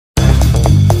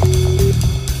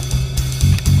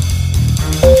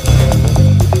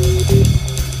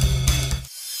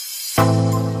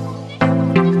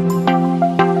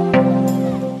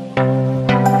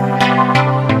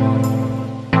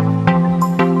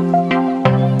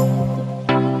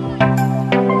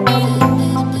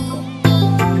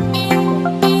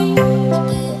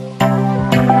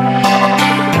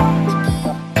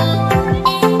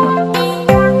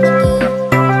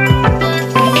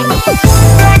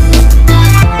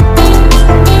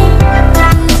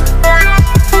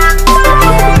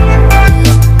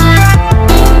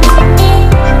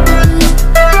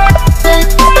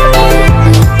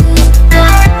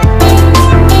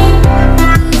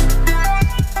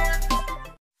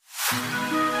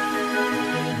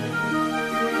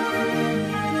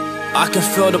I can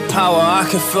feel the power, I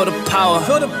can feel the power.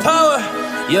 Feel the power.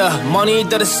 Yeah, money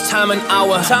that is time and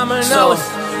hour. Time and hour.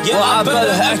 Yeah, well, I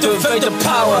better activate the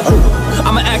power.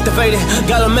 I'ma activate it,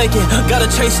 gotta make it, gotta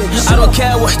chase it. I don't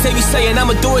care what they be saying,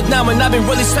 I'ma do it now. And I've been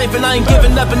really safe and I ain't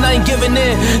giving up and I ain't giving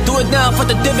in. Do it now for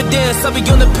the dividends, I'll be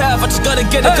on the path, I just gotta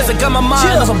get it. Cause I got my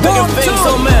mind on some bigger things.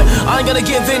 So man, I ain't gonna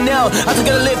give in now, I just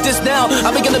gotta live this now. I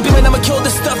be gonna be man, I'ma kill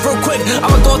this stuff real quick.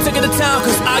 I'ma go take it to town,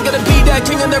 cause I gotta be that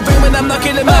king in the ring. When I'm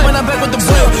knocking it out, when I'm back with the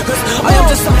wheel. Cause I am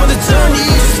just up on the journey,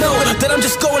 you just know that I'm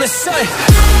just going insane.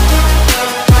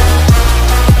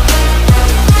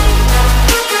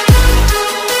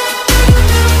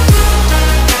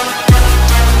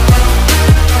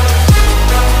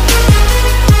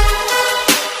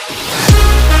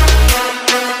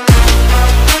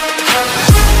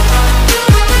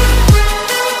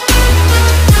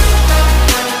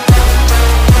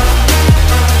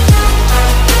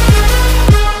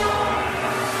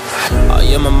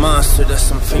 I'm a monster, there's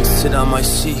some things that I might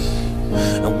see.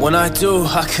 And when I do,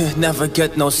 I could never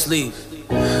get no sleep.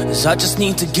 Cause I just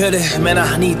need to get it, man,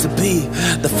 I need to be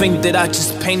the thing that I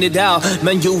just painted out,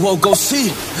 man, you won't go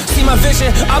see. See my vision,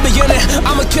 I'll be in it,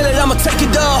 I'ma kill it, I'ma take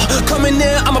it all. Coming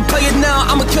in, I'ma play it now,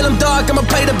 I'ma kill him dog, I'ma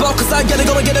play the ball. Cause I gotta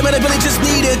go and get it, man, I really just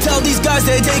need it. Tell these guys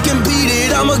that they can beat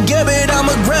it, I'ma give it,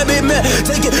 I'ma grab it, man.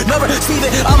 Take it, never receive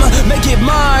it, I'ma make it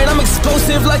mine. I'm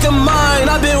explosive like a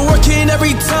mine, I've been working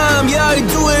every time. Yeah, I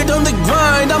do it on the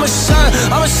grind, I'ma shine,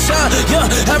 yeah,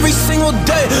 every single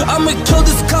day. I'ma kill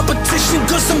this competition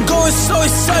cause I'm going so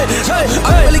insane. Hey,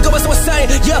 I really go by so insane.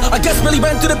 Yeah, I guess really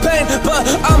ran through the pain, but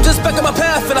I'm just back on my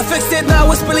path and I fixed it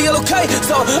now. It's really okay.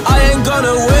 So I ain't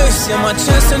gonna waste my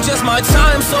chance and just my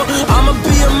time. So I'ma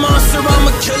be a monster,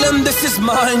 I'ma kill him. This is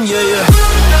mine. Yeah, yeah.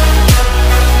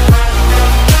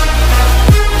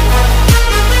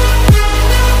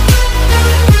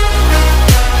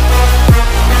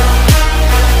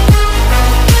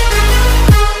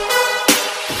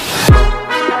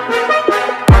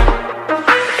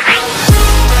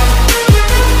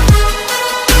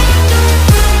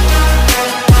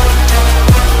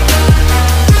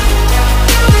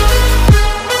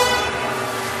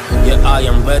 I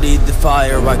am ready to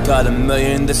fire, I got a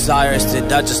million desires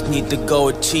that I just need to go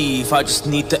achieve, I just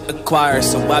need to acquire.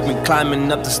 So I've been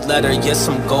climbing up this ladder, yes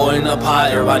I'm going up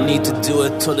higher. I need to do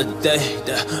it till the day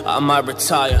that I might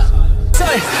retire.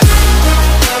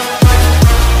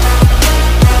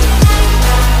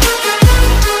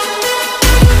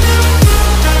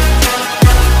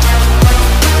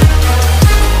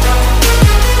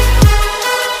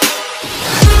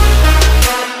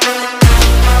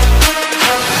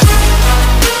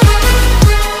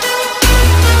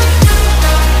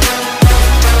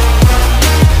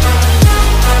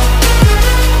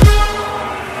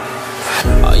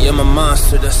 I'm a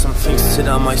monster, there's some things that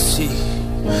I might see.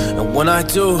 And when I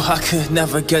do, I could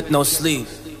never get no sleep.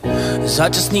 Cause I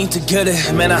just need to get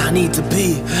it, man, I need to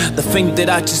be the thing that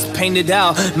I just painted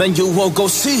out, man, you won't go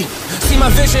see. See my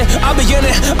vision, I'll be in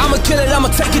it, I'ma kill it, I'ma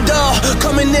take it all.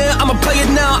 Coming in, I'ma play it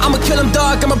now, I'ma kill him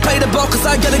dog, I'ma play the ball. Cause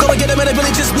I gotta go and get it, man, I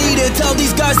really just need it. Tell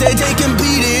these guys that they can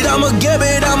beat it, I'ma give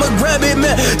it, I'ma grab it,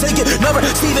 man. Take it, never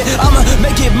receive it, I'ma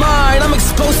make it mine. I'm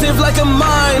explosive like a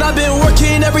mine, I've been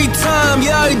working every time.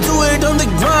 Yeah, I do it on the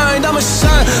grind, I'ma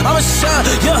shine,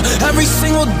 yeah, every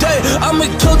single day. I'ma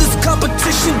kill this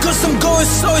competition cause I'm going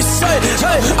so insane.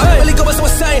 Hey, I really go by so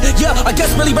insane. Yeah, I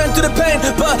guess really ran through the pain,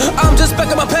 but I'm just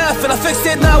back on my path and I fixed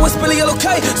it now. It's really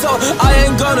okay. So I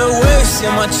ain't gonna waste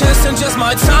my chance and just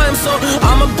my time. So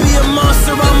I'ma be a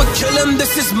monster, I'ma kill him.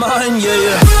 This is mine. Yeah,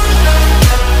 yeah.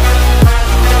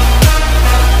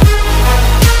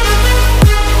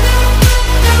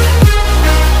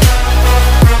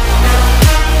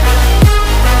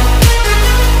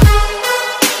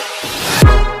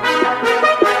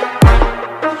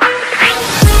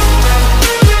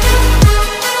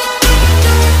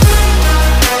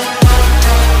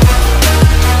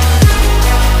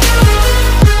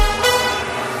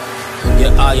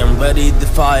 I am ready to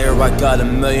fire, I got a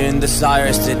million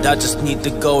desires that I just need to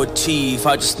go achieve,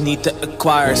 I just need to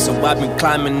acquire. So I've been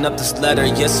climbing up this ladder,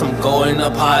 yes I'm going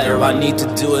up higher. I need to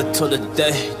do it till the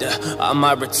day that I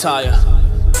might retire.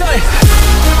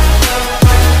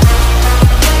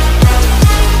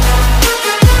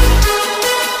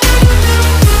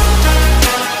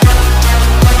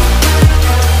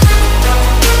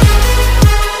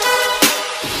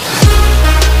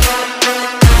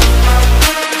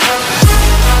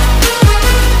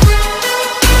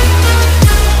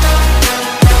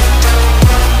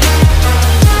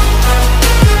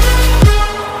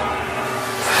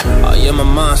 I'm a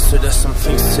monster, there's some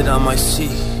things that I might see.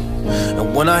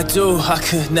 And when I do, I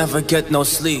could never get no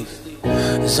sleep.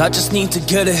 'Cause I just need to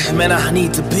get it, man, I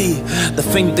need to be the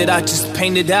thing that I just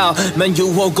painted out, man, you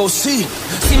won't go see.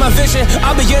 See my vision,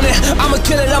 I'll be in it, I'ma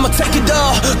kill it, I'ma take it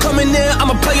all. Coming in,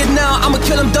 I'ma play it now, I'ma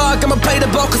kill them dark, I'ma play the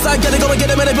ball, 'cause I gotta go and get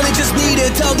it, man, I really just need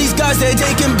it. Tell these guys that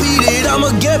they can beat it, I'ma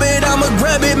give it, I'ma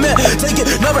grab it, man, take it,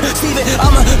 never receive it,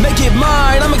 I'ma make it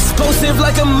mine. I'm explosive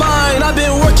like a mine, I've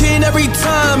been working every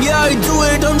time, yeah, I do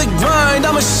it on the grind.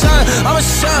 I'ma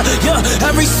shine, yeah,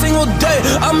 every single day.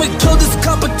 I'ma kill this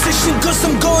competition, 'cause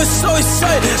I'm going so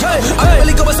insane. Hey, I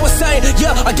really go so insane,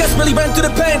 yeah, I guess really ran through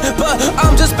the pain, but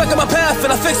I'm just back on my path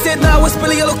and I fixed it, now it's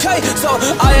really okay. So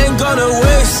I ain't gonna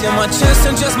waste, yeah, my chance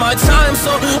and just my time.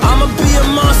 So I'ma be a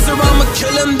monster, I'ma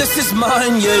kill him, this is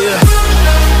mine, yeah, yeah.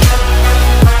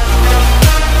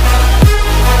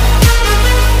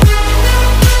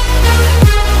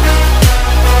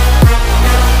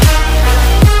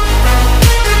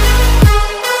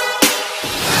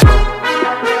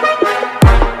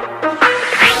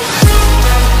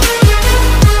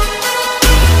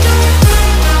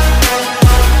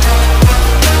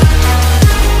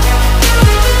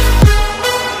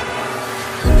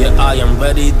 I am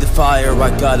ready to fire, I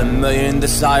got a million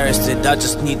desires that I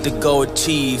just need to go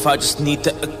achieve, I just need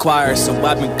to acquire. So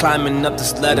I've been climbing up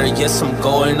this ladder, yes, I'm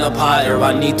going up higher.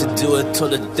 I need to do it till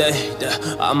the day that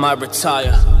I might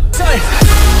retire.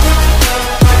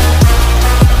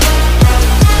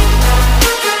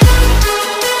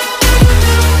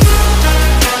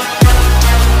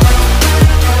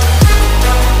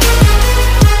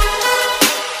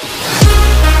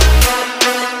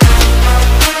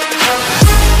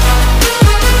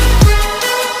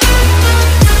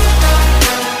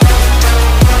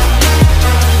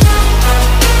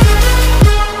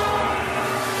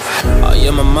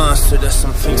 I'm a monster, there's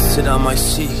some things that I might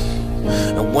see,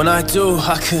 and when I do,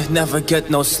 I could never get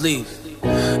no sleep.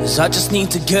 'Cause I just need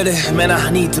to get it, man, I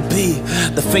need to be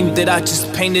the thing that I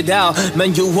just painted out,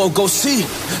 man, you won't go see.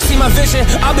 See my vision,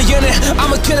 I'll be in it,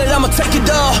 I'ma kill it, I'ma take it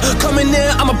all. Coming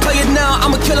in, I'ma play it now,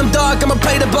 I'ma kill them dark, I'ma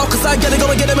play the ball, 'cause I gotta go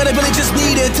and get it, man, I really just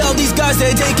need it. Tell these guys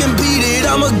that they can beat it,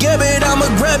 I'ma give it, I'ma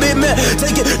grab it, man,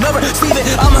 take it, never receive it,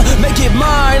 I'ma make it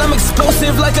mine. I'm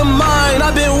explosive like a mine,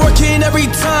 I've been working every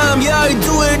time, yeah, I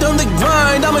do it on the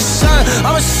grind. I'ma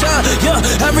shine,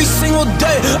 yeah, every single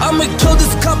day. I'ma kill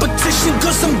this competition,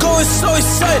 'cause I'm going so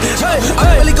insane. Hey,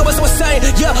 I really go so insane,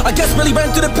 yeah, I guess really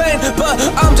ran through the pain, but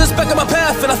I'm just back on my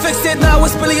path and I fixed it, now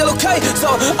it's really okay. So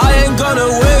I ain't gonna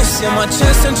waste, yeah, my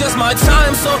chance and just my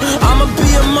time. So I'ma be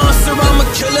a monster, I'ma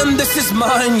kill him, this is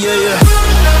mine, yeah, yeah.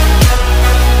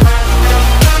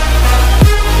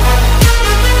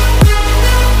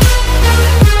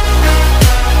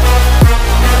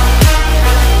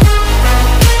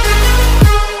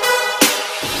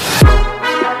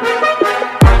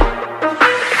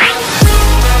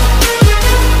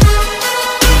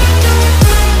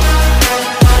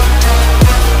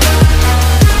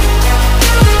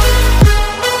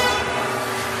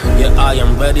 I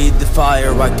am ready to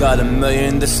fire, I got a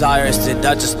million desires that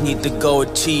I just need to go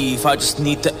achieve, I just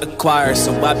need to acquire. So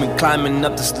I've been climbing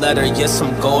up this ladder, yes,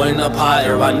 I'm going up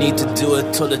higher. I need to do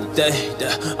it till the day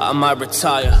that I might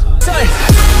retire.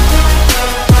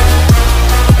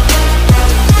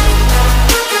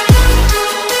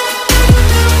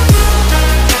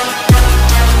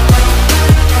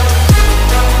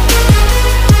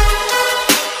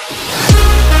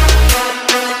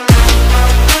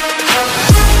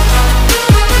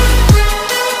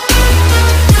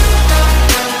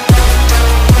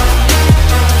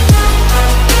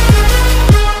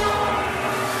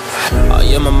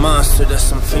 I'm a monster, there's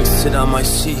some things that I might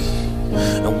see,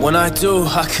 and when I do,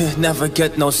 I could never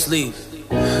get no sleep.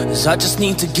 'Cause I just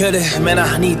need to get it, man,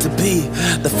 I need to be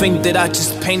the thing that I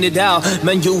just painted out,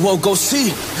 man, you won't go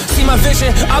see. See my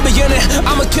vision, I'll be in it,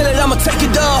 I'ma kill it, I'ma take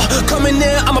it all. Coming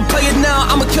in, I'ma play it now,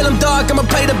 I'ma kill them dark, I'ma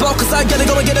play the ball, 'cause I gotta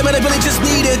go and get it, man, I really just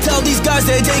need it. Tell these guys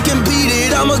that they can beat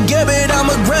it, I'ma give it,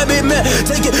 I'ma grab it, man,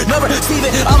 take it, never receive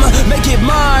it, I'ma make it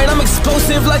mine. I'm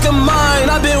explosive like a mine,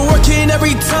 I've been working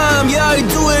every time, yeah, I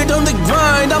do it on the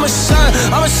grind. I'ma shine,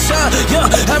 yeah,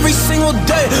 every single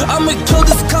day. I'ma kill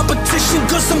this competition,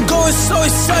 'cause I'm going so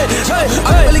insane. Hey,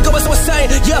 I really go so insane,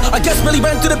 yeah, I guess really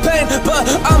ran through the pain, but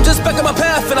I'm just back on my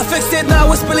path and I fixed it,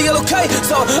 now it's really okay.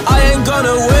 So I ain't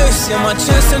gonna waste, yeah, my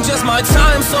chance and just my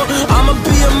time. So I'ma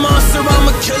be a monster,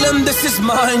 I'ma kill him, this is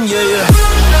mine, yeah,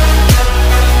 yeah.